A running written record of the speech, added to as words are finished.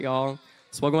y'all.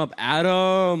 Let's welcome up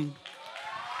Adam.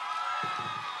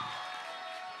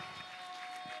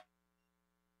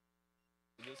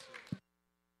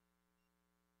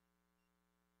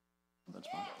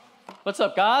 What's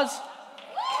up, guys?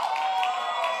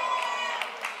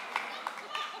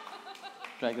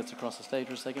 Drag this across the stage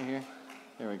for a second here.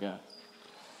 There we go.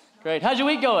 Great. How's your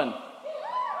week going?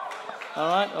 All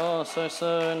right. Oh,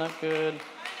 so, not good.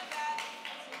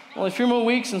 Only a few more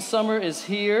weeks and summer is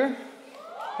here.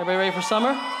 Everybody ready for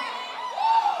summer?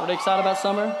 Everybody excited about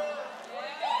summer?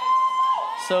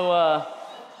 So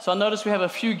I noticed we have a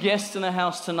few guests in the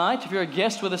house tonight. If you're a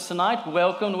guest with us tonight,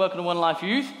 welcome to One Life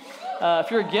Youth.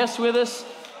 If you're a guest with us,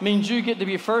 it means you get to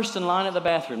be first in line at the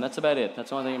bathroom. That's about it.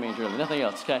 That's the only thing it means, really. Nothing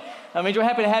else, okay? It means we're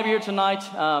happy to have you here tonight.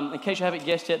 In case you haven't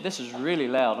guessed yet, this is really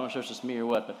loud. I'm not sure if it's just me or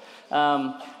what, but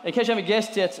in case you haven't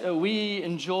guessed yet, we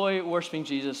enjoy worshiping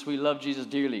Jesus. We love Jesus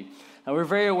dearly. And we're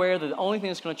very aware that the only thing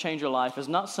that's going to change your life is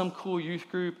not some cool youth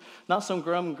group, not some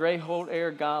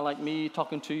gray-haired guy like me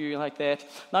talking to you like that,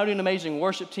 not an amazing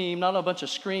worship team, not a bunch of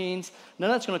screens.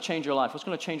 None of that's going to change your life. What's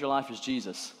going to change your life is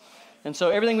Jesus. And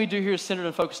so everything we do here is centered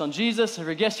and focused on Jesus. If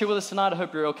you're a guest here with us tonight, I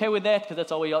hope you're okay with that, because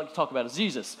that's all we like to talk about is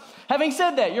Jesus. Having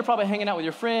said that, you're probably hanging out with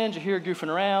your friends, you're here goofing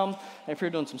around, and if you're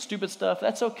doing some stupid stuff,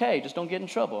 that's okay. Just don't get in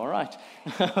trouble, all right?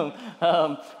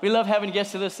 We love having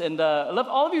guests with us, and I love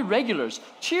all of you regulars.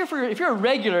 Cheer for if you're a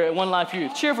regular at One Life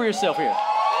Youth, cheer for yourself here.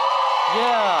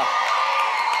 Yeah.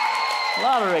 A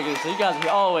lot of regulars. So you guys are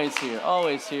always here,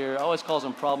 always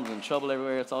causing problems and trouble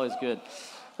everywhere. It's always good.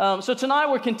 So tonight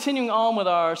we're continuing on with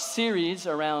our series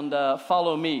around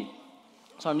Follow Me.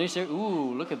 So our new series,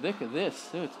 ooh, look at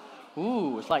this.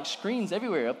 Ooh, it's like screens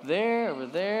everywhere, up there, over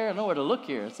there. I don't know where to look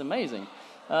here. It's amazing.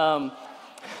 I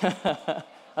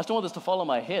just don't want this to fall on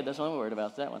my head. That's what I'm worried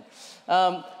about, that one.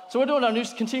 So we're doing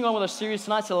continuing on with our series.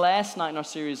 Tonight's the last night in our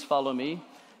series, Follow Me.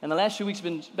 And the last few weeks have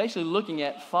been basically looking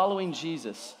at following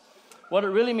Jesus. What it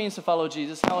really means to follow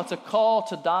Jesus, how it's a call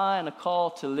to die and a call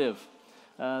to live.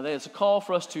 It's a call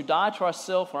for us to die to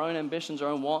ourselves, our own ambitions, our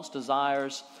own wants,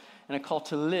 desires, and a call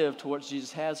to live to what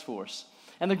Jesus has for us.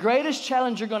 And the greatest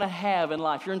challenge you're going to have in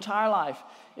life, your entire life,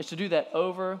 is to do that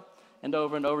over and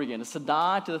over and over again. It's to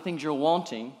die to the things you're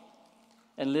wanting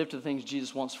and live to the things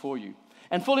Jesus wants for you.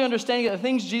 And fully understanding that the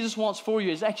things Jesus wants for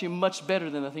you is actually much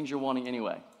better than the things you're wanting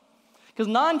anyway. Because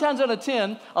 9 times out of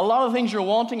 10, a lot of the things you're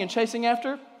wanting and chasing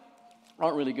after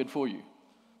aren't really good for you.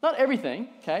 Not everything,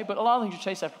 okay, but a lot of things you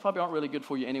chase after probably aren't really good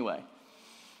for you anyway.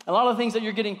 A lot of things that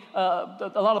you're getting,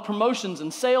 a lot of promotions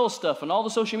and sales stuff and all the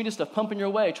social media stuff pumping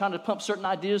your way, trying to pump certain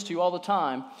ideas to you all the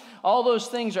time. All those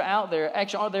things are out there,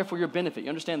 actually aren't there for your benefit. You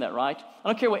understand that, right? I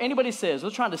don't care what anybody says. They're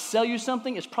trying to sell you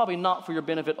something. It's probably not for your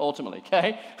benefit ultimately,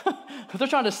 okay? If they're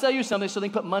trying to sell you something so they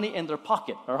can put money in their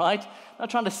pocket, all right?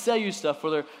 Not trying to sell you stuff for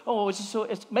their,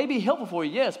 it's maybe helpful for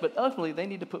you, yes, but ultimately they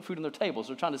need to put food on their table, so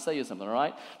they're trying to sell you something, all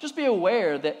right? Just be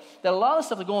aware that a lot of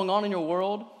stuff that's going on in your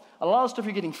world, a lot of stuff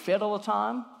you're getting fed all the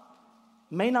time,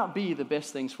 may not be the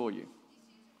best things for you.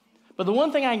 But the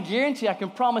one thing I guarantee, I can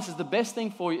promise, is the best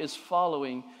thing for you is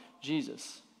following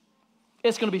Jesus.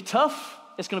 It's going to be tough.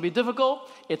 It's going to be difficult.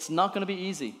 It's not going to be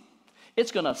easy.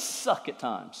 It's going to suck at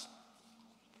times.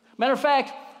 Matter of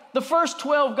fact, the first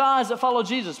 12 guys that follow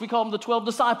Jesus, we call them the 12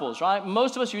 disciples, right?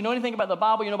 Most of us, if you know anything about the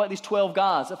Bible, you know about these 12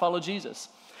 guys that follow Jesus.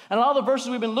 And a lot of the verses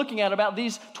we've been looking at about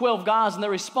these 12 guys and their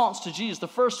response to Jesus, the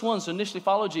first ones to initially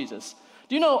follow Jesus.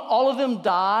 Do you know all of them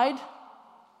died?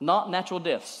 Not natural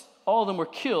deaths. All of them were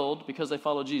killed because they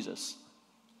followed Jesus.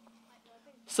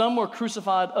 Some were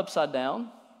crucified upside down.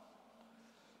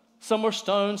 Some were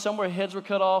stoned. Some were heads were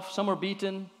cut off. Some were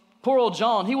beaten. Poor old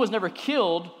John, he was never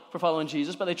killed for following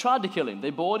Jesus, but they tried to kill him.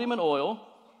 They boiled him in oil,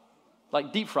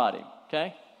 like deep fried him,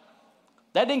 okay?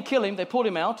 That didn't kill him. They pulled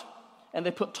him out, and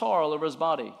they put tar all over his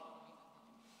body.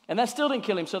 And that still didn't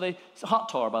kill him, hot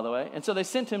tar, by the way. And so they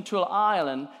sent him to an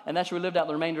island, and that's where he lived out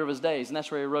the remainder of his days. And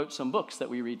that's where he wrote some books that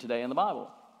we read today in the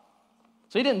Bible.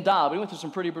 So he didn't die, but he went through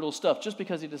some pretty brutal stuff just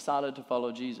because he decided to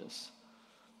follow Jesus.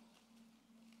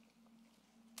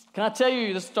 Can I tell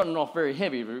you, this is starting off very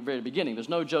heavy, very beginning. There's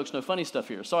no jokes, no funny stuff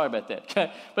here. Sorry about that.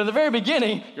 Okay? But at the very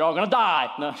beginning, you're all going to die.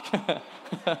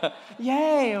 No.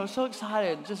 Yay, I'm so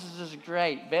excited. This is just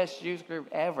great. Best youth group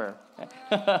ever.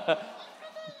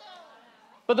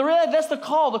 But that's the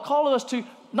call of us to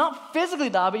not physically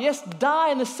die, but yes,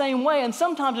 die in the same way. And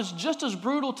sometimes it's just as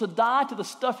brutal to die to the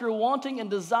stuff you're wanting and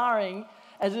desiring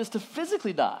as it is to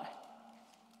physically die.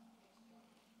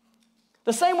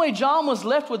 The same way John was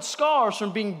left with scars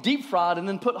from being deep fried and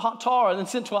then put hot tar and then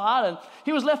sent to an island,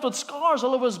 he was left with scars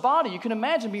all over his body. You can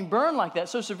imagine being burned like that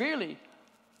so severely.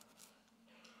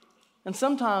 And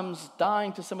sometimes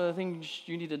dying to some of the things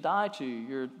you need to die to,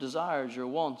 your desires, your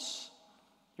wants,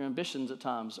 your ambitions at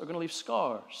times, are going to leave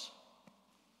scars.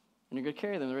 And you're going to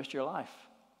carry them the rest of your life.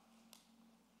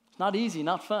 It's not easy,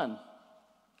 not fun.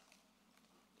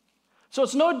 So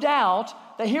it's no doubt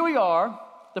that here we are,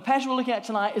 the passage we're looking at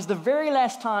tonight is the very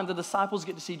last time the disciples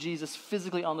get to see Jesus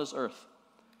physically on this earth.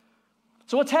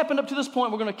 So what's happened up to this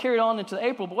point, we're going to carry it on into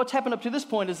April, but what's happened up to this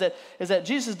point is that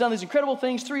Jesus has done these incredible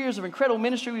things, 3 years of incredible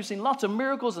ministry. We've seen lots of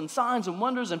miracles and signs and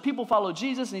wonders, and people follow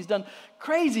Jesus, and he's done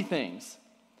crazy things.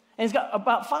 And he's got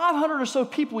about 500 or so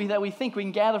people that we think we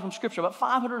can gather from Scripture. About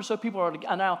 500 or so people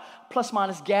are now plus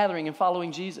minus gathering and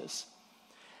following Jesus.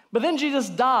 But then Jesus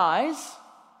dies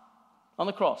on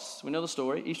the cross. We know the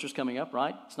story. Easter's coming up,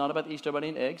 right? It's not about the Easter Bunny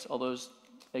and eggs, although those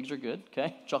eggs are good,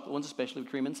 okay? Chocolate ones especially with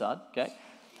cream inside, okay?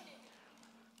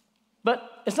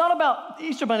 But it's not about the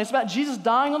Easter Bunny. It's about Jesus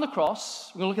dying on the cross.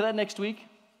 We're going to look at that next week.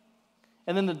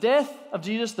 And then the death of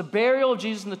Jesus, the burial of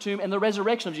Jesus in the tomb, and the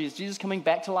resurrection of Jesus. Jesus coming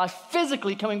back to life,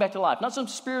 physically coming back to life. Not some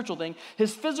spiritual thing.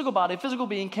 His physical body, physical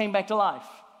being came back to life.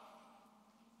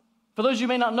 For those of you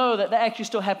who may not know, that actually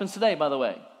still happens today, by the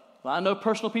way. Well, I know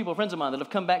personal people, friends of mine, that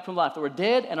have come back from life, that were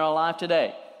dead and are alive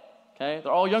today. Okay?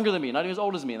 They're all younger than me, not even as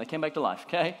old as me, and they came back to life.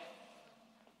 Okay?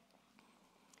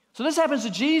 So this happens to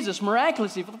Jesus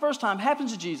miraculously for the first time,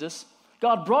 happens to Jesus.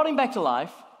 God brought him back to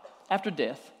life after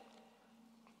death.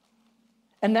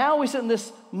 And now we sit in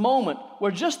this moment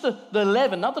where just the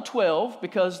 11, not the 12,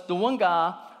 because the one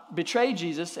guy betrayed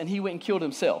Jesus and he went and killed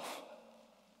himself,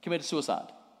 committed suicide.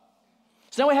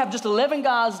 So now we have just 11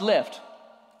 guys left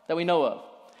that we know of.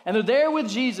 And they're there with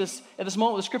Jesus at this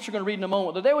moment, the scripture we're going to read in a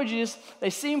moment. They're there with Jesus. They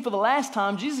see him for the last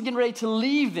time. Jesus is getting ready to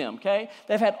leave them, okay?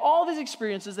 They've had all these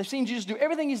experiences. They've seen Jesus do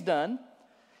everything he's done.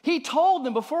 He told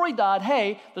them before he died,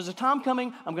 hey, there's a time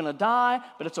coming. I'm going to die,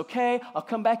 but it's okay. I'll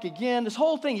come back again. This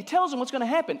whole thing, he tells them what's going to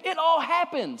happen. It all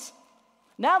happens.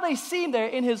 Now they see him there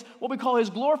in his, what we call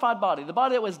his glorified body. The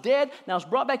body that was dead, now is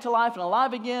brought back to life and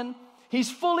alive again.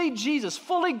 He's fully Jesus,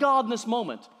 fully God in this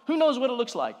moment. Who knows what it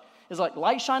looks like? It's like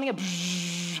light shining up.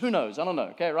 Who knows? I don't know,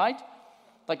 okay, right?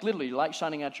 Like literally light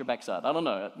shining out your backside. I don't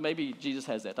know. Maybe Jesus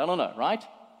has that. I don't know, right?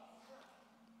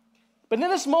 But in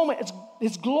this moment,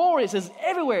 it's glorious. It's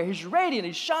everywhere. He's radiant.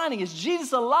 He's shining. Is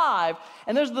Jesus alive?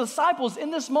 And there's the disciples in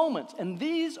this moment. And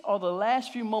these are the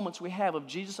last few moments we have of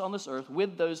Jesus on this earth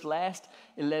with those last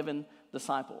 11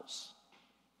 disciples.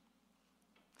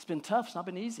 It's been tough. It's not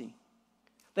been easy.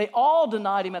 They all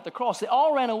denied him at the cross. They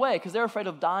all ran away because they're afraid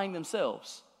of dying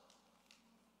themselves.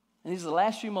 And these are the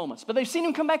last few moments. But they've seen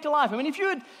him come back to life. I mean, if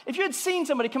you had seen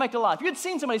somebody come back to life, if you had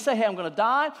seen somebody say, hey, I'm going to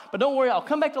die, but don't worry, I'll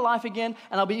come back to life again,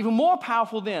 and I'll be even more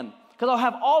powerful then because I'll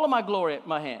have all of my glory at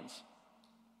my hands.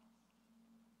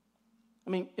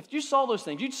 I mean, if you saw those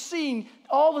things, you'd seen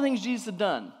all the things Jesus had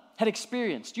done, had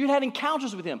experienced. You'd had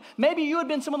encounters with him. Maybe you had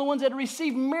been some of the ones that had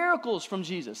received miracles from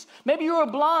Jesus. Maybe you were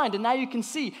blind, and now you can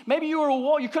see. Maybe you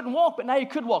couldn't walk, but now you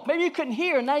could walk. Maybe you couldn't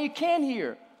hear, and now you can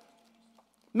hear.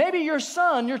 Maybe your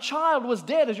son, your child was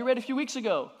dead, as you read a few weeks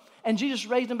ago, and Jesus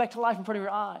raised him back to life in front of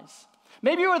your eyes.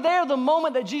 Maybe you were there the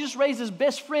moment that Jesus raised his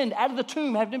best friend out of the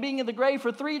tomb, having been in the grave for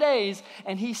 3 days,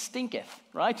 and he stinketh,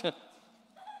 right?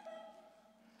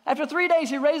 After 3 days,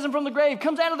 he raised him from the grave,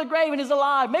 comes out of the grave, and is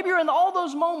alive. Maybe you're in all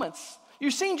those moments.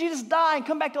 You've seen Jesus die and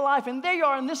come back to life, and there you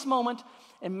are in this moment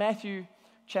in Matthew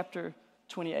chapter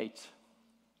 28. It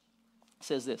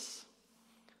says this,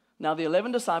 now the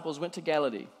 11 disciples went to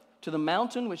Galilee, to the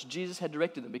mountain which Jesus had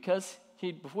directed them. Because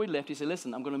before he left, he said,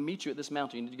 listen, I'm going to meet you at this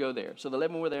mountain. You need to go there. So the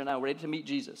 11 were there now, ready to meet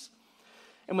Jesus.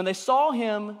 And when they saw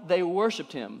him, they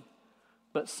worshiped him,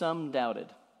 but some doubted.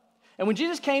 And when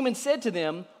Jesus came and said to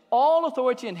them, all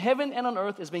authority in heaven and on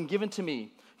earth has been given to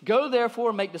me. Go therefore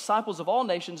and make disciples of all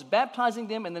nations, baptizing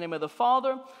them in the name of the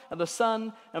Father, and the Son,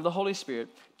 and of the Holy Spirit,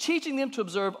 teaching them to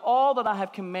observe all that I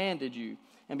have commanded you.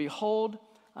 And behold,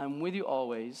 I am with you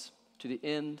always to the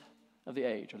end of the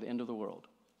age, or the end of the world.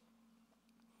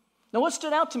 Now what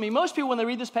stood out to me, most people when they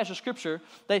read this passage of scripture,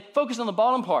 they focus on the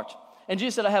bottom part. And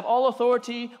Jesus said, I have all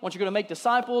authority. I want you to go to make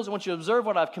disciples. I want you to observe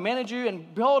what I've commanded you.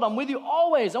 And behold, I'm with you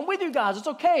always. I'm with you guys. It's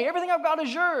okay. Everything I've got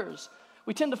is yours.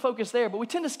 We tend to focus there, but we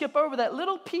tend to skip over that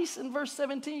little piece in verse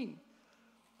 17.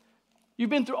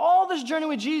 You've been through all this journey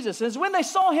with Jesus. And when they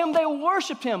saw him, they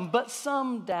worshiped him, but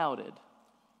some doubted.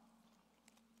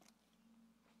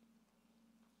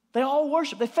 They all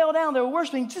worshiped. They fell down. They were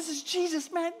worshiping. This is Jesus,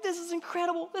 man. This is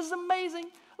incredible. This is amazing.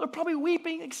 They're probably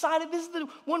weeping, excited. This is the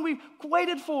one we've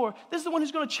waited for. This is the one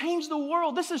who's going to change the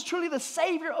world. This is truly the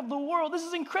Savior of the world. This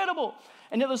is incredible.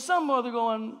 And yet there's some more that are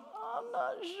going, I'm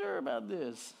not sure about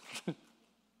this.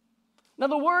 Now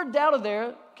the word doubted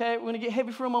there, okay, we're going to get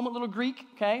heavy for a moment, little Greek,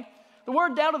 okay? The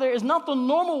word doubted there is not the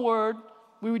normal word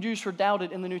we would use for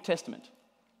doubted in the New Testament.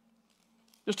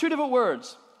 There's two different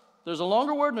words. There's a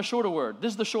longer word and a shorter word.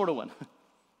 This is the shorter one.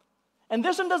 And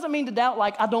this one doesn't mean to doubt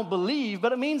like I don't believe,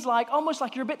 but it means like almost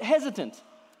like you're a bit hesitant.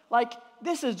 Like,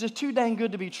 this is just too dang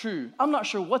good to be true. I'm not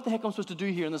sure what the heck I'm supposed to do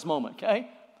here in this moment, okay?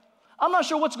 I'm not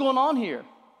sure what's going on here.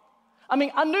 I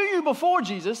mean, I knew you before,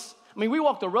 Jesus. I mean, we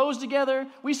walked the roads together.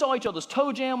 We saw each other's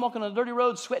toe jam walking on the dirty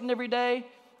roads, sweating every day.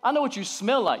 I know what you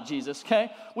smell like, Jesus,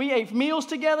 okay? We ate meals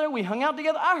together. We hung out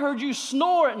together. I heard you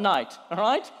snore at night, all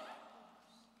right?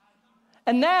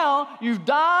 And now you've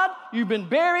died, you've been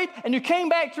buried, and you came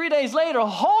back 3 days later.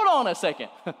 Hold on a second.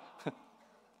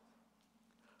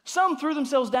 Some threw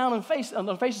themselves down on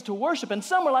their faces to worship, and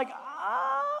some were like,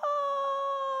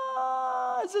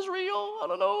 is this real? I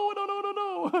don't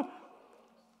know.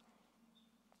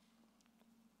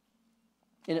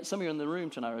 And yet some of you in the room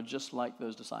tonight are just like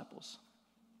those disciples.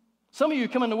 Some of you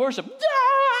come into worship, we're going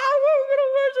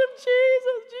to worship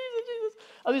Jesus.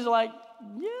 Others are like,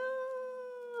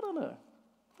 I don't know.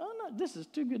 This is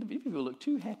too good to be. People look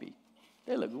too happy.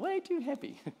 They look way too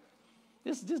happy. I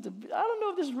don't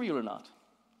know if this is real or not.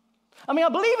 I mean, I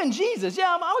believe in Jesus.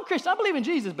 Yeah, I'm a Christian. I believe in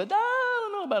Jesus, but I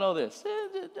don't know about all this.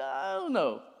 I don't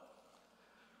know.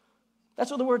 That's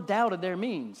what the word doubted there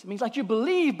means. It means like you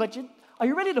believe, but are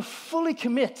you ready to fully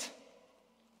commit?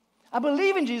 I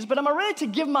believe in Jesus, but am I ready to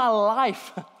give my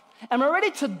life? Am I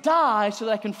ready to die so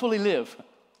that I can fully live?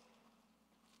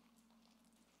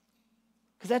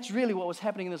 Because that's really what was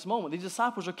happening in this moment. These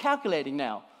disciples are calculating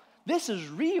now. This is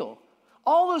real.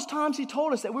 All those times he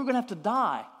told us that we were going to have to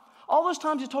die. All those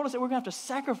times he told us that we were going to have to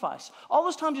sacrifice. All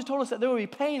those times he told us that there would be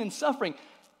pain and suffering.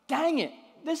 Dang it,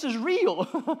 this is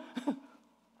real.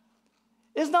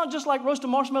 It's not just like roast a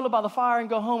marshmallow by the fire and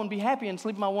go home and be happy and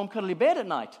sleep in my warm, cuddly bed at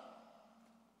night.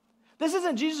 This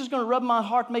isn't Jesus going to rub my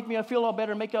heart, make me feel all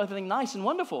better, make everything nice and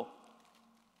wonderful.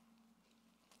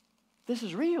 This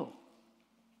is real.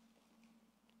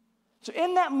 So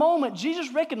in that moment,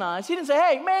 Jesus recognized, he didn't say,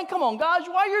 hey, man, come on, guys,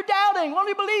 why are you doubting? Why don't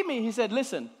you believe me? He said,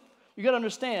 listen, you got to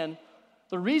understand,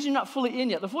 the reason you're not fully in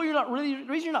yet, the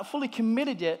reason you're not fully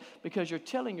committed yet, because you're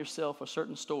telling yourself a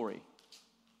certain story.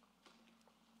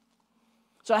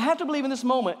 So I have to believe in this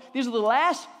moment, these are the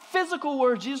last physical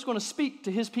words Jesus is going to speak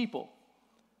to his people.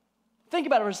 Think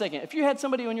about it for a second. If you had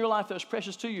somebody in your life that was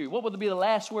precious to you, what would be the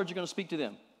last words you're going to speak to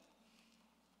them?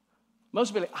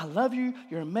 Most would be like, I love you,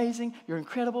 you're amazing, you're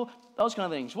incredible, those kind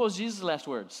of things. What was Jesus' last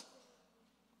words?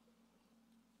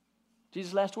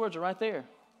 Jesus' last words are right there.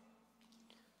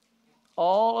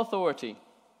 All authority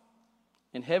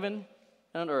in heaven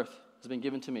and on earth has been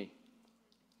given to me.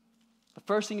 The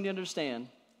first thing you need to understand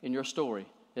in your story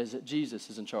is that Jesus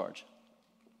is in charge.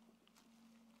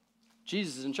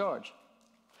 Jesus is in charge.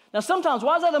 Now sometimes,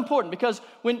 why is that important? Because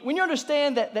when you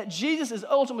understand that Jesus is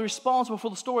ultimately responsible for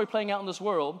the story playing out in this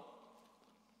world,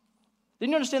 then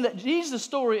you understand that Jesus'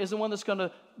 story is the one that's going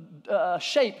to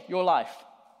shape your life.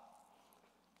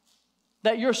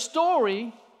 That your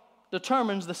story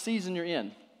determines the season you're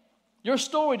in. Your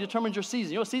story determines your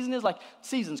season. You know what season is? Like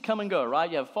seasons come and go, right?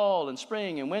 You have fall and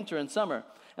spring and winter and summer.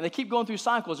 And they keep going through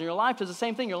cycles. And your life does the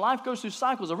same thing. Your life goes through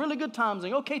cycles of really good times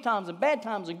and okay times and bad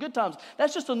times and good times.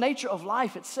 That's just the nature of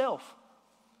life itself.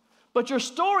 But your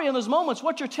story in those moments,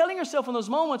 what you're telling yourself in those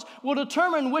moments, will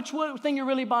determine which thing you're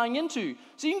really buying into.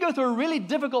 So you can go through a really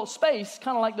difficult space,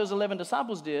 kind of like those 11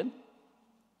 disciples did.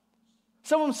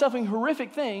 Some of them suffering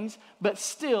horrific things, but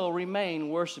still remain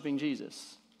worshiping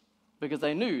Jesus. Because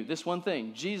they knew this one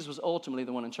thing, Jesus was ultimately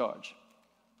the one in charge.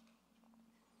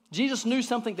 Jesus knew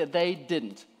something that they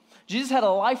didn't. Jesus had a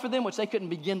life for them which they couldn't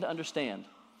begin to understand.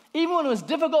 Even when it was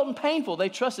difficult and painful, they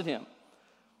trusted him.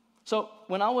 So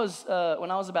when I was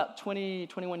about 20,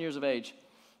 21 years of age,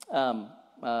 I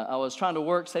was trying to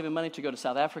work, saving money to go to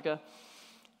South Africa.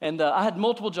 And I had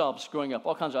multiple jobs growing up,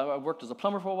 all kinds of. I worked as a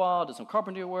plumber for a while, did some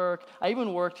carpentry work. I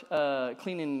even worked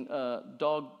cleaning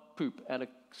dog poop out of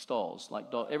stalls.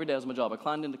 Every day was my job. I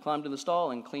climbed in the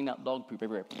stall and cleaned out dog poop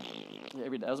everywhere.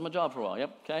 Every day. That was my job for a while,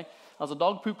 yep, okay. I was a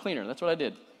dog poop cleaner. That's what I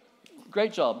did.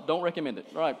 Great job. Don't recommend it.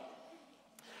 All right.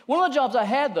 One of the jobs I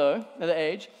had, though, at that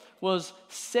age, was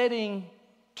setting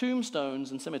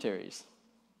tombstones in cemeteries.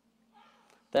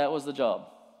 That was the job.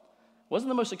 Wasn't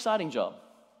the most exciting job.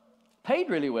 Paid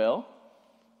really well,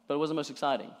 but it wasn't the most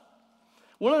exciting.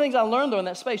 One of the things I learned, though, in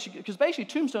that space, because basically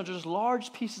tombstones are just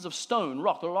large pieces of stone,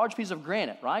 rock. They're large pieces of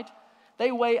granite, right?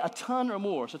 They weigh a ton or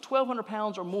more. So 1,200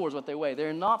 pounds or more is what they weigh.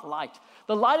 They're not light.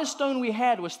 The lightest stone we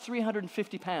had was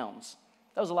 350 pounds.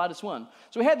 That was the lightest one.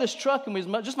 So we had this truck, and we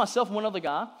was just myself and one other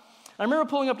guy. I remember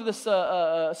pulling up to this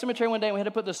cemetery one day, and we had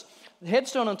to put this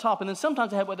headstone on top, and then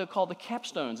sometimes they had what they called the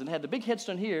capstones, and it had the big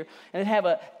headstone here, and it had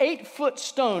a 8-foot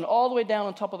stone all the way down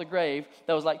on top of the grave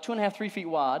that was like 2.5, 3 feet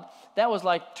wide. That was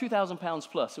like 2,000 pounds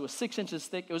plus. It was 6 inches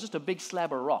thick. It was just a big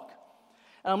slab of rock.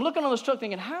 And I'm looking on this truck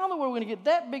thinking, how in the world are we going to get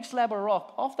that big slab of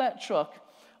rock off that truck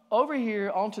over here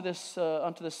onto this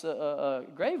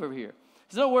grave over here?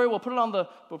 He said, don't worry, we'll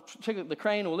take the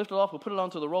crane, we'll lift it off, we'll put it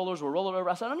onto the rollers, we'll roll it over.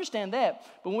 I said, I understand that,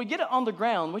 but when we get it on the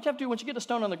ground, what you have to do, once you get the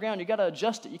stone on the ground, you got to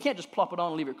adjust it. You can't just plop it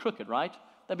on and leave it crooked, right?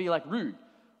 That'd be like rude. I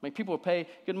mean, people will pay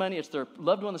good money. It's their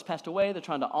loved one that's passed away. They're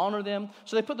trying to honor them.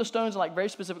 So they put the stones in like very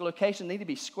specific locations. They need to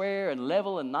be square and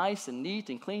level and nice and neat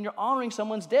and clean. You're honoring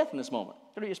someone's death in this moment.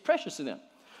 It's precious to them.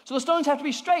 So the stones have to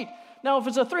be straight. Now, if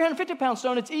it's a 350-pound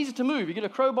stone, it's easy to move. You get a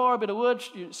crowbar, a bit of wood,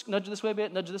 you nudge it this way a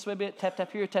bit, nudge it this way a bit, tap,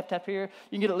 tap here, tap, tap here.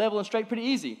 You can get it level and straight pretty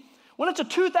easy. When it's a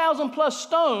 2,000-plus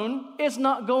stone, it's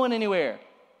not going anywhere.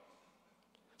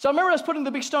 So I remember us putting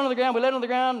the big stone on the ground. We laid it on the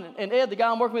ground, and Ed, the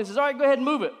guy I'm working with, says, all right, go ahead and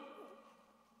move it.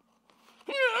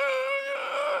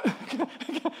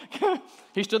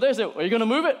 He stood there and said, are you going to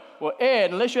move it? Well,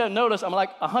 Ed, unless you haven't noticed, I'm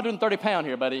like 130 pound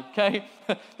here, buddy, okay?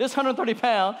 This 130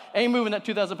 pound ain't moving that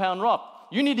 2,000-pound rock.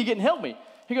 You need to get and help me.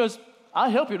 He goes,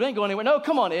 I'll help you. It ain't going anywhere. No,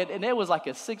 come on, Ed. And Ed was like a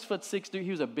 6'6" dude.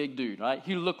 He was a big dude, right?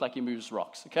 He looked like he moves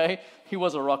rocks, okay? He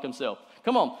was a rock himself.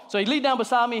 Come on. So he leaned down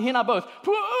beside me, he and I both.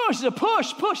 Push. He said,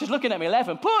 push, push. He's looking at me,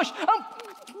 laughing. Push.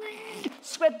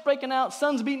 Sweat breaking out.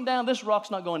 Sun's beating down. This rock's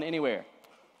not going anywhere.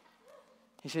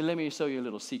 He said, let me show you a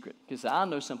little secret. He said, I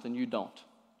know something you don't.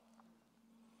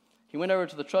 He went over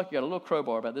to the truck. He got a little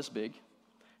crowbar about this big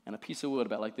and a piece of wood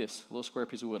about like this, a little square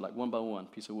piece of wood, like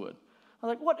 1x1 piece of wood. I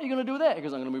was like, what are you going to do with that? He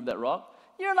goes, I'm going to move that rock.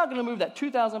 You're not going to move that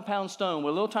 2,000-pound stone with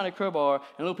a little tiny crowbar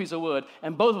and a little piece of wood,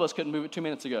 and both of us couldn't move it 2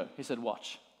 minutes ago. He said,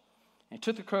 watch. And he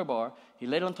took the crowbar, he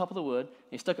laid it on top of the wood,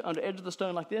 and he stuck it under the edge of the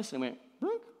stone like this, and went,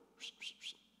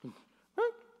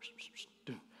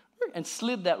 and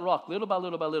slid that rock little by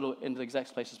little by little into the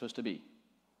exact place it's supposed to be.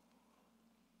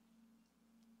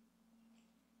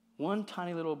 One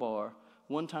tiny little bar,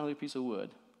 one tiny little piece of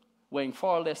wood, weighing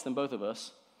far less than both of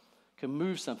us, could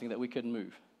move something that we couldn't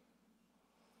move.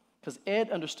 Because Ed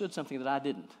understood something that I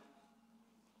didn't.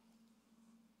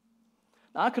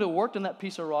 Now, I could have worked on that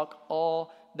piece of rock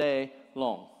all day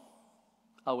long.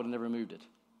 I would have never moved it.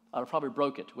 I would have probably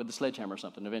broke it with the sledgehammer or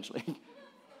something eventually.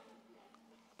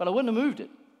 But I wouldn't have moved it.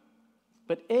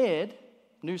 But Ed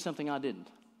knew something I didn't.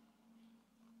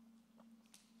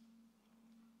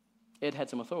 Ed had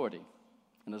some authority.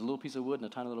 And there's a little piece of wood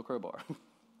and a tiny little crowbar.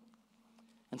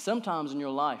 And sometimes in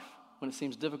your life, when it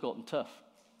seems difficult and tough,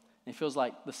 and it feels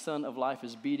like the sun of life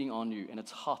is beating on you, and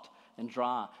it's hot and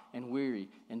dry and weary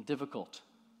and difficult,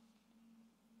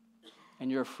 and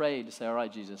you're afraid to say, all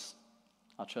right, Jesus,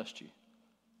 I'll trust you.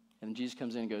 And then Jesus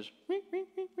comes in and goes,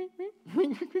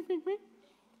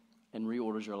 and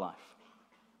reorders your life.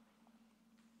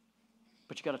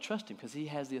 But you got to trust him because he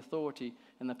has the authority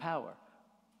and the power.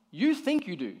 You think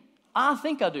you do. I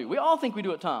think I do. We all think we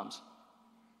do at times.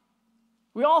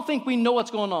 We all think we know what's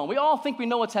going on. We all think we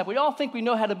know what's happening. We all think we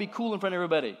know how to be cool in front of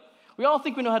everybody. We all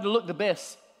think we know how to look the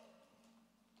best.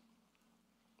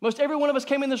 Most every one of us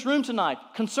came in this room tonight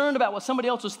concerned about what somebody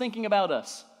else was thinking about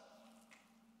us.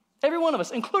 Every one of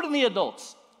us, including the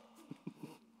adults.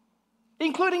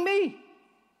 Including me.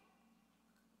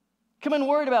 Come in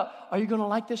worried about, are you going to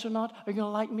like this or not? Are you going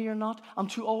to like me or not? I'm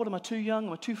too old. Am I too young?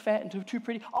 Am I too fat and too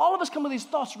pretty? All of us come with these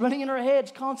thoughts running in our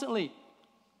heads constantly.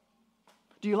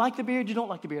 Do you like the beard? You don't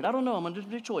like the beard? I don't know. I'm under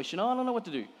the choice. I don't know what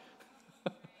to do.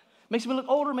 Makes me look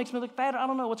older, makes me look fatter. I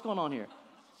don't know what's going on here.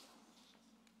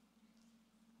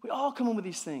 We all come in with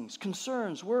these things.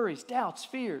 Concerns, worries, doubts,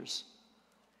 fears.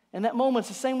 And that moment's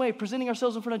the same way, presenting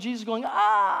ourselves in front of Jesus going,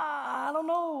 I don't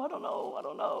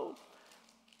know.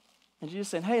 And Jesus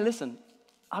saying, hey, listen,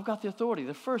 I've got the authority.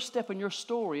 The first step in your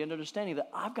story and understanding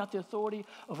that I've got the authority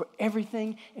over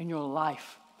everything in your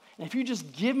life. And if you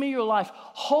just give me your life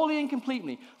wholly and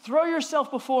completely, throw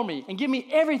yourself before me and give me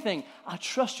everything, I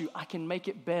trust you, I can make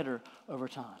it better over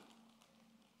time.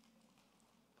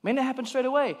 May not happen straight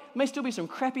away. May still be some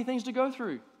crappy things to go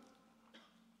through.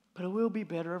 But it will be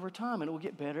better over time, and it will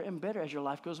get better and better as your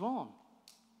life goes on.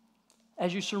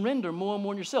 As you surrender more and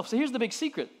more in yourself. So here's the big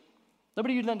secret.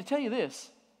 Nobody would like to tell you this.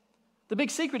 The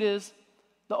big secret is,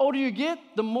 the older you get,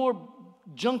 the more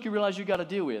junk you realize you got to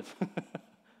deal with.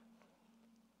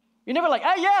 You're never like,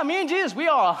 hey, yeah, me and Jesus, we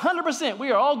are 100%.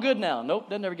 We are all good now. Nope,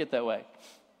 doesn't ever get that way.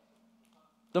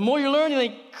 The more you learn, you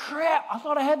think, crap, I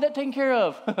thought I had that taken care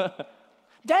of.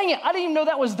 Dang it, I didn't even know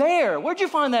that was there. Where'd you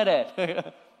find that at?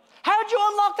 How'd you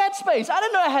unlock that space? I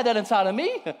didn't know I had that inside of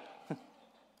me.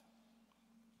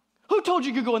 Who Who told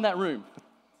you could go in that room?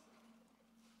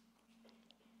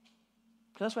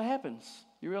 Because that's what happens.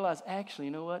 You realize, actually,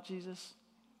 you know what, Jesus?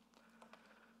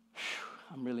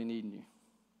 I'm really needing you.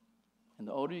 And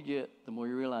the older you get, the more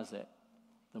you realize that.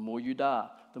 The more you die.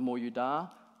 The more you die,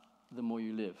 the more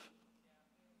you live.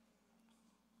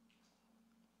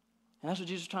 And that's what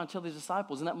Jesus was trying to tell these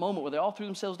disciples in that moment where they all threw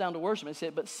themselves down to worship. And they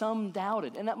said, but some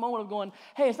doubted. In that moment of going,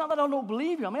 hey, it's not that I don't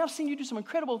believe you. I mean, I've seen you do some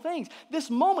incredible things.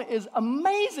 This moment is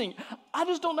amazing. I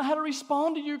just don't know how to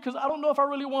respond to you because I don't know if I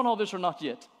really want all this or not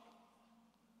yet.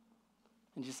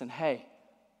 And Jesus said, hey,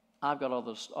 I've got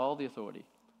all the authority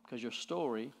because your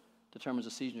story determines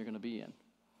the season you're going to be in.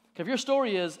 Because if your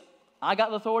story is, I got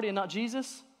the authority and not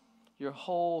Jesus, your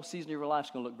whole season of your life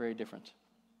is going to look very different.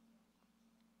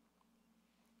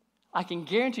 I can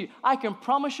guarantee you, I can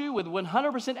promise you with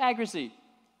 100% accuracy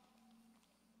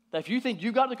that if you think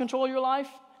you got the control of your life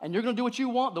and you're going to do what you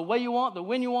want, the way you want, the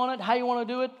when you want it, how you want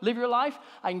to do it, live your life,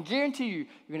 I can guarantee you,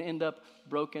 you're going to end up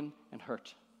broken and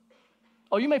hurt.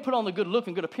 Oh, you may put on the good look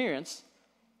and good appearance.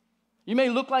 You may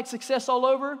look like success all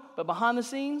over, but behind the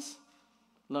scenes,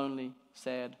 lonely,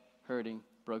 sad, hurting,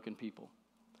 broken people.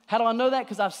 How do I know that?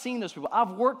 Because I've seen those people.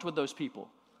 I've worked with those people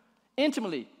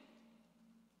intimately.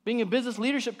 Being a business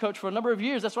leadership coach for a number of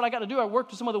years, that's what I got to do. I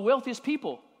worked with some of the wealthiest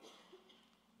people,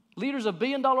 leaders of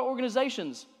billion-dollar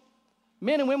organizations,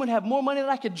 men and women who have more money than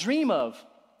I could dream of.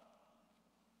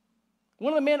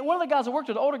 One of the guys I worked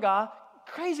with, an older guy,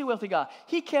 crazy wealthy guy,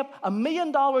 he kept $1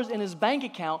 million in his bank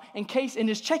account in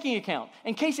his checking account,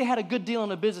 in case he had a good deal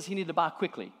in a business he needed to buy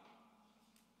quickly.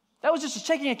 That was just his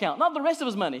checking account, not the rest of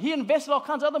his money. He invested all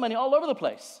kinds of other money all over the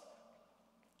place.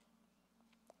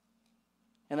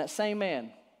 And that same man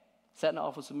sat in the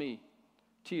office with me,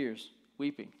 tears,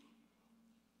 weeping,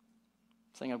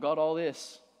 saying, I've got all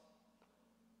this.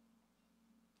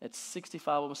 At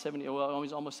 65, almost 70, well,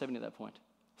 he's almost 70 at that point.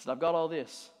 He said, I've got all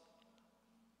this,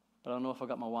 but I don't know if I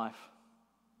got my wife.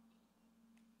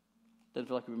 Doesn't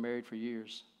feel like we've been married for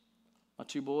years. My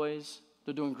 2 boys,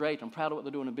 they're doing great. I'm proud of what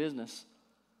they're doing in business,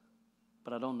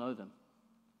 but I don't know them.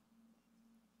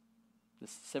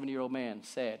 This 70-year-old man,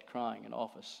 sad, crying in the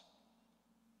office.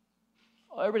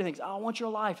 Everybody thinks, I want your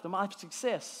life, the life of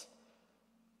success.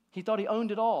 He thought he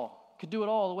owned it all, could do it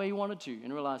all the way he wanted to,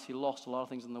 and realized he lost a lot of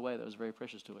things in the way that was very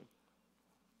precious to him.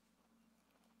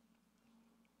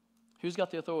 Who's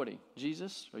got the authority,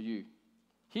 Jesus or you?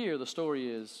 Here, the story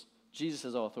is Jesus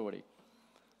has all authority.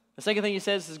 The second thing he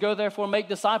says is, go therefore make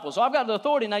disciples. So I've got the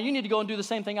authority, now you need to go and do the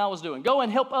same thing I was doing. Go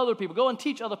and help other people. Go and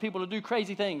teach other people to do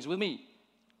crazy things with me.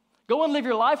 Go and live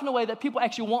your life in a way that people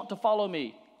actually want to follow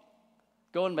me.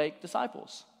 Go and make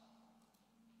disciples.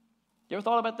 You ever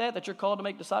thought about that? That you're called to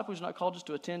make disciples? You're not called just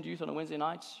to attend youth on a Wednesday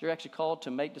nights. You're actually called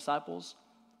to make disciples.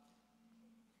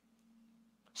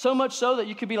 So much so that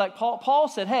you could be like Paul. Paul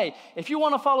said, hey, if you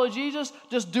want to follow Jesus,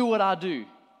 just do what I do.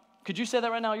 Could you say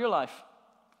that right now in your life?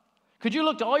 Could you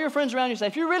look to all your friends around you and say,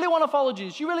 if you really want to follow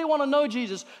Jesus, you really want to know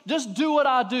Jesus, just do what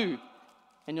I do,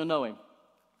 and you'll know him.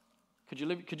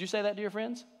 Could you say that to your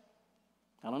friends?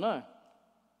 I don't know.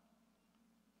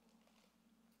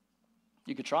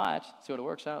 You could try it, see what it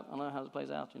works out. I don't know how it plays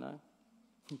out, you know.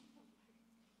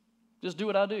 Just do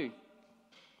what I do.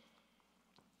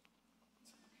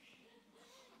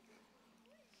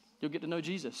 You'll get to know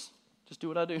Jesus. Just do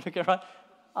what I do, okay, right?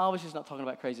 Obviously, he's not talking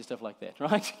about crazy stuff like that,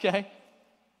 right? Okay?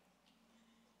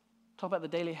 Talk about the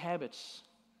daily habits.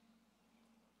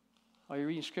 Are you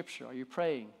reading Scripture? Are you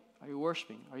praying? Are you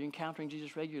worshiping? Are you encountering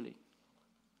Jesus regularly?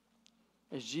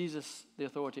 Is Jesus the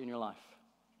authority in your life?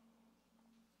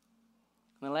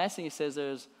 And the last thing he says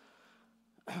is,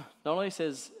 not only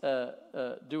says,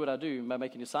 do what I do by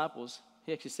making disciples,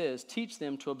 he actually says, teach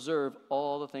them to observe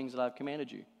all the things that I've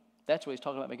commanded you. That's what he's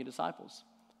talking about, making disciples.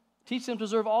 Teach them to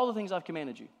observe all the things I've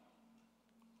commanded you.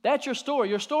 That's your story.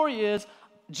 Your story is,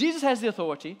 Jesus has the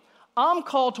authority. I'm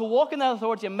called to walk in that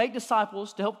authority and make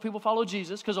disciples to help people follow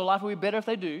Jesus because their life will be better if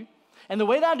they do. And the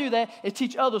way that I do that is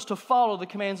teach others to follow the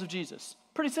commands of Jesus.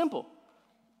 Pretty simple.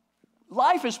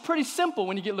 Life is pretty simple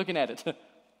when you get looking at it.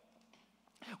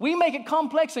 We make it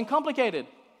complex and complicated.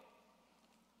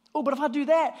 Oh, but if I do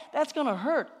that, that's going to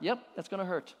hurt. Yep, that's going to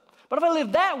hurt. But if I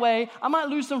live that way, I might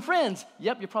lose some friends.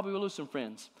 Yep, you probably will lose some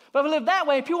friends. But if I live that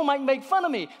way, people might make fun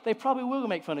of me. They probably will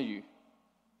make fun of you.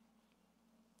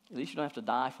 At least you don't have to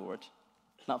die for it.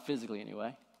 Not physically,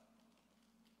 anyway.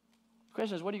 The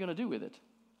question is, what are you going to do with it?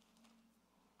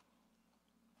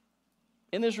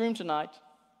 In this room tonight,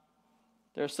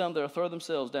 there are some that will throw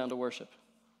themselves down to worship.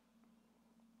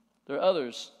 There are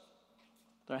others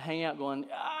that are hanging out going,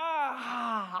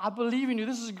 I believe in you.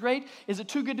 This is great. Is it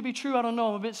too good to be true? I don't know.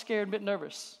 I'm a bit scared, a bit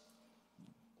nervous.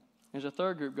 There's a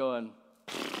third group going,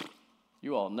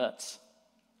 You all nuts.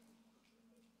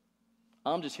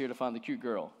 I'm just here to find the cute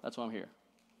girl. That's why I'm here.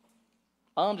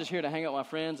 I'm just here to hang out with my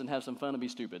friends and have some fun and be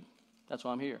stupid. That's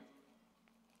why I'm here.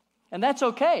 And that's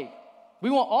okay. We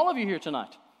want all of you here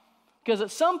tonight. Because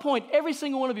at some point, every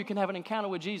single one of you can have an encounter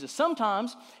with Jesus.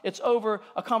 Sometimes it's over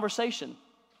a conversation,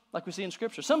 like we see in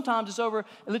Scripture. Sometimes it's over,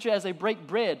 literally as they break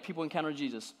bread, people encounter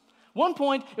Jesus. One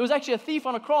point, it was actually a thief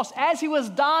on a cross. As he was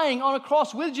dying on a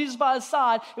cross with Jesus by his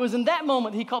side, it was in that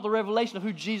moment he caught the revelation of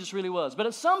who Jesus really was. But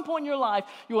at some point in your life,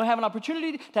 you will have an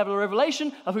opportunity to have a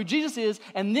revelation of who Jesus is,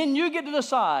 and then you get to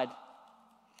decide,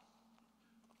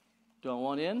 do I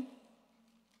want in?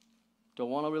 Do I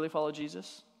want to really follow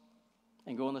Jesus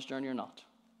and go on this journey or not?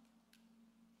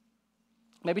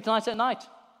 Maybe tonight's at night.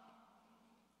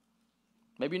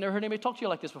 Maybe you never heard anybody talk to you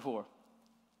like this before.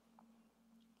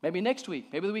 Maybe next week,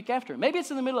 maybe the week after. Maybe it's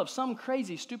in the middle of some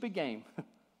crazy, stupid game.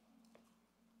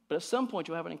 But at some point,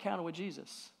 you'll have an encounter with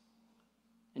Jesus.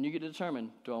 And you get to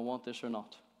determine, do I want this or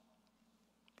not?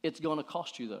 It's going to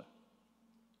cost you, though.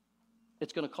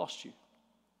 It's going to cost you.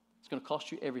 It's going to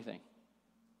cost you everything.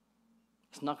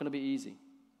 It's not going to be easy.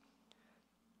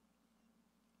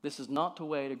 This is not the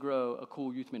way to grow a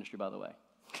cool youth ministry, by the way.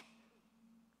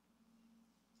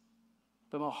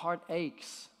 But my heart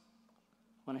aches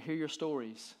when I hear your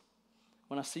stories,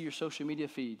 when I see your social media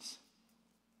feeds.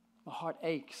 My heart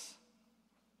aches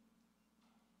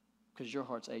because your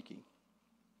heart's aching.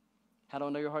 How do I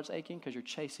know your heart's aching? Because you're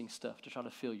chasing stuff to try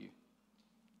to fill you.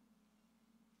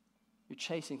 You're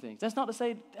chasing things. That's not to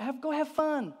say, go have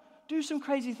fun. Do some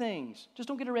crazy things. Just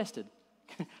don't get arrested.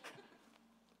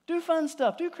 Do fun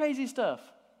stuff. Do crazy stuff.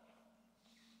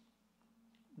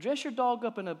 Dress your dog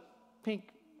up in a pink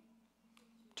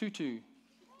tutu.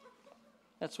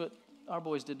 That's what our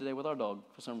boys did today with our dog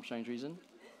for some strange reason.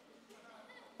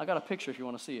 I got a picture if you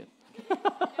want to see it.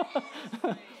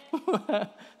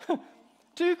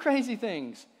 Do crazy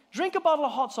things. Drink a bottle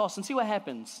of hot sauce and see what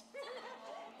happens.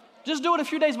 Just do it a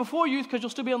few days before youth because you'll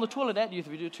still be on the toilet at youth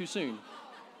if you do it too soon.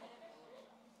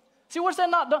 See, what's that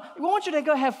not? We want you to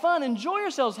go have fun, enjoy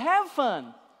yourselves, have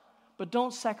fun. But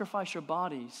don't sacrifice your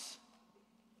bodies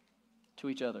to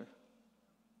each other.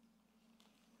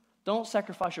 Don't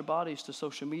sacrifice your bodies to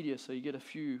social media so you get a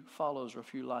few follows or a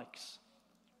few likes.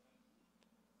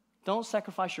 Don't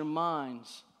sacrifice your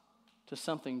minds to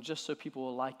something just so people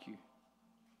will like you.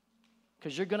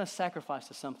 Because you're going to sacrifice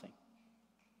to something.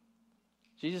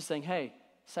 Jesus is saying, hey,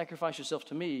 sacrifice yourself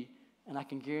to me, and I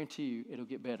can guarantee you it'll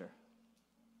get better.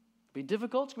 It'll be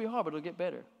difficult, it's going to be hard, but it'll get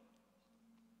better.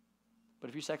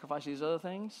 But if you sacrifice these other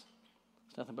things,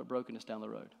 it's nothing but brokenness down the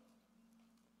road.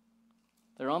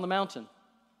 They're on the mountain.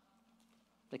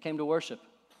 They came to worship,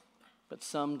 but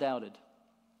some doubted.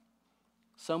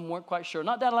 Some weren't quite sure.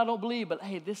 Not that I don't believe, but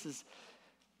hey, it's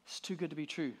too good to be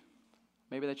true.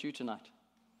 Maybe that's you tonight.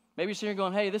 Maybe you're sitting here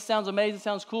going, hey, this sounds amazing,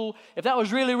 sounds cool. If that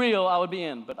was really real, I would be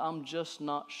in. But I'm just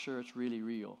not sure it's really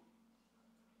real.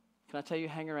 Can I tell you,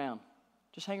 hang around.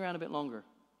 Just hang around a bit longer.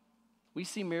 We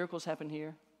see miracles happen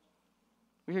here.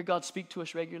 We hear God speak to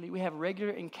us regularly. We have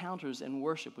regular encounters and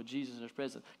worship with Jesus in His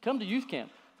presence. Come to youth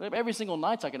camp. Every single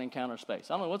night's like an encounter space.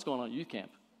 I don't know what's going on at youth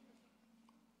camp.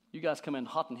 You guys come in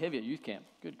hot and heavy at youth camp.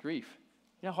 Good grief.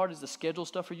 You know how hard it is to schedule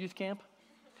stuff for youth camp?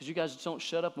 Because you guys don't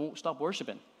shut up and won't stop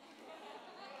worshiping.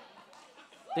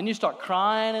 Then you start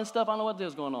crying and stuff. I don't know what the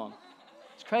hell's going on.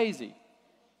 It's crazy.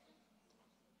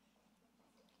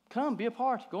 Come, be a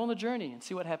part. Go on the journey and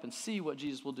see what happens. See what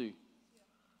Jesus will do.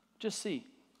 Just see.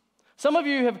 Some of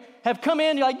you have come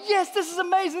in, you're like, yes, this is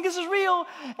amazing, this is real.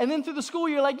 And then through the school,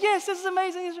 you're like, yes, this is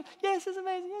amazing, yes, this is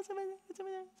amazing, yes, it's amazing, it's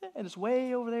amazing. And it's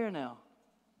way over there now.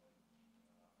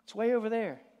 It's way over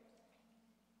there.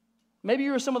 Maybe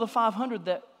you were some of the 500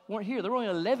 that weren't here. There were only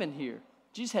 11 here.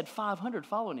 Jesus had 500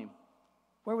 following Him.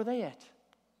 Where were they at?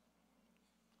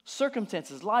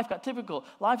 Circumstances, life got difficult.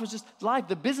 Life was just life,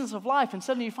 the business of life. And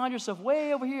suddenly you find yourself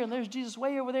way over here, and there's Jesus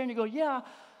way over there. And you go, yeah,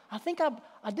 I think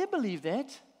I did believe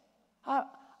that. I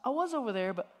was over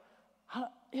there, but how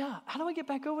do I get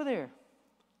back over there?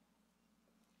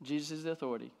 Jesus is the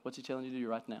authority. What's He telling you to do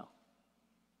right now?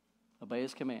 Obey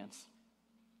His commands.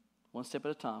 One step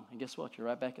at a time. And guess what? You're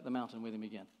right back at the mountain with Him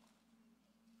again.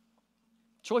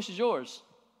 Choice is yours.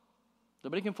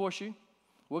 Nobody can force you.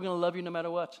 We're going to love you no matter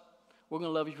what. We're going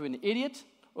to love you if you're an idiot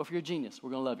or if you're a genius.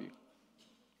 We're going to love you.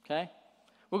 Okay?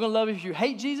 We're going to love you if you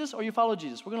hate Jesus or you follow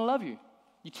Jesus. We're going to love you.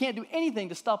 You can't do anything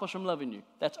to stop us from loving you.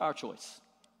 That's our choice.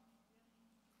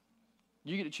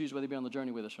 You get to choose whether you be on the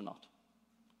journey with us or not.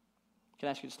 Can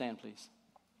I ask you to stand, please?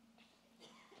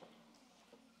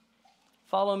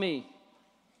 Follow me.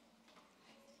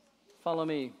 Follow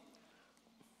me.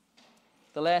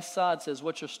 The last slide says,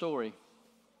 what's your story?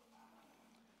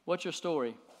 What's your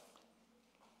story?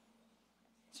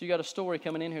 So you got a story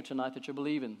coming in here tonight that you're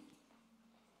believing.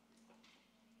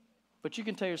 But you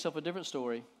can tell yourself a different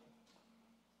story.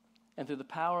 And through the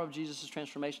power of Jesus'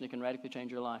 transformation, it can radically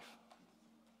change your life.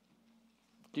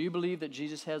 Do you believe that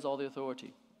Jesus has all the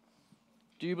authority?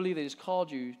 Do you believe that He's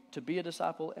called you to be a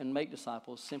disciple and make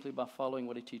disciples simply by following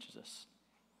what He teaches us?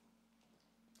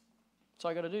 That's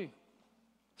all you got to do.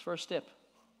 It's the first step.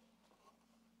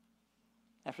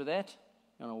 After that,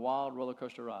 you're on a wild roller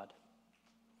coaster ride.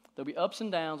 There'll be ups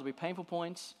and downs. There'll be painful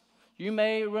points. You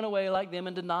may run away like them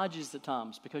and deny Jesus at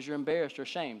times because you're embarrassed or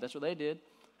ashamed. That's what they did.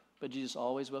 But Jesus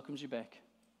always welcomes you back.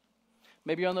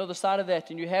 Maybe you're on the other side of that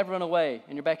and you have run away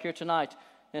and you're back here tonight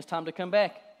and it's time to come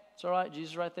back. It's all right.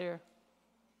 Jesus is right there.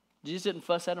 Jesus didn't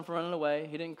fuss at them for running away.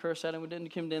 He didn't curse at them. He didn't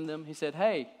condemn them. He said,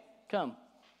 hey, come.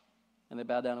 And they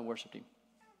bowed down and worshiped Him.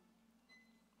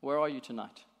 Where are you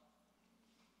tonight?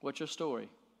 What's your story?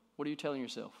 What are you telling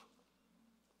yourself?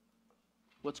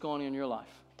 What's going on in your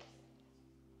life?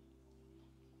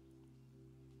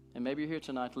 And maybe you're here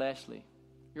tonight, lastly.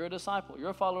 You're a disciple. You're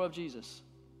a follower of Jesus.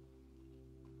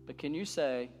 But can you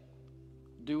say,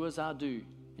 do as I do,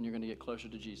 and you're going to get closer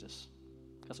to Jesus?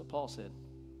 That's what Paul said.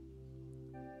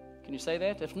 Can you say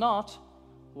that? If not,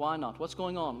 why not? What's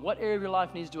going on? What area of your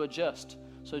life needs to adjust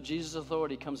so Jesus'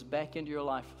 authority comes back into your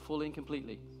life fully and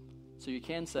completely? So you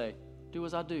can say, do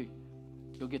as I do.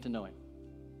 You'll get to know Him.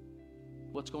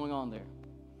 What's going on there?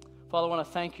 Father, I want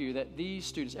to thank You that these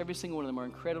students, every single one of them, are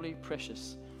incredibly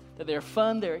precious. That they're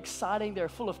fun, they're exciting, they're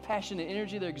full of passion and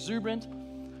energy, they're exuberant.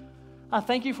 I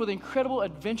thank You for the incredible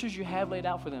adventures You have laid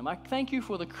out for them. I thank You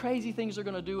for the crazy things they're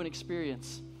going to do and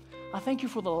experience. I thank You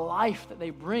for the life that they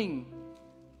bring.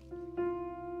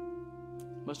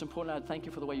 Most importantly, I thank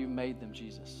You for the way You made them,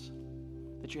 Jesus.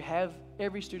 That You have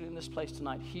every student in this place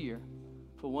tonight here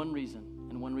for one reason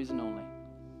and one reason only,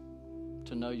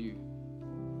 to know You.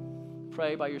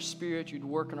 Pray by Your Spirit You'd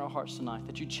work in our hearts tonight,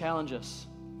 that You'd challenge us,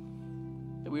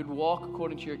 that we would walk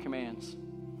according to Your commands.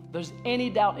 If there's any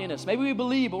doubt in us, maybe we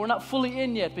believe, but we're not fully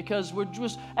in yet because we're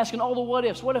just asking all the what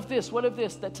ifs. What if this? What if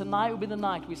this? That tonight will be the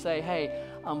night we say, hey,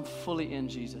 I'm fully in,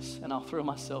 Jesus, and I'll throw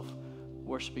myself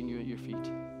worshiping You at Your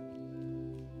feet.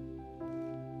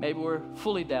 Maybe we're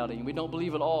fully doubting. We don't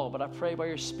believe at all, but I pray by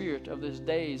Your Spirit of these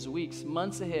days, weeks,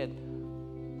 months ahead,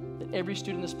 that every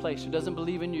student in this place who doesn't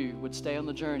believe in You would stay on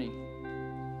the journey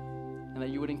and that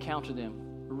You would encounter them,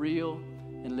 real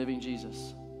and living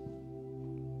Jesus.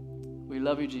 We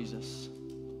love You, Jesus.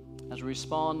 As we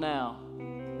respond now,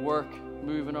 work,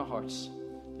 move in our hearts.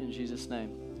 In Jesus'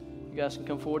 name. You guys can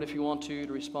come forward if you want to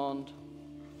respond.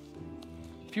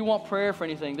 If you want prayer for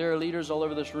anything, there are leaders all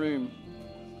over this room.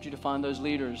 I want you to find those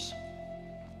leaders.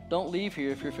 Don't leave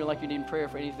here if you feel like you need prayer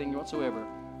for anything whatsoever.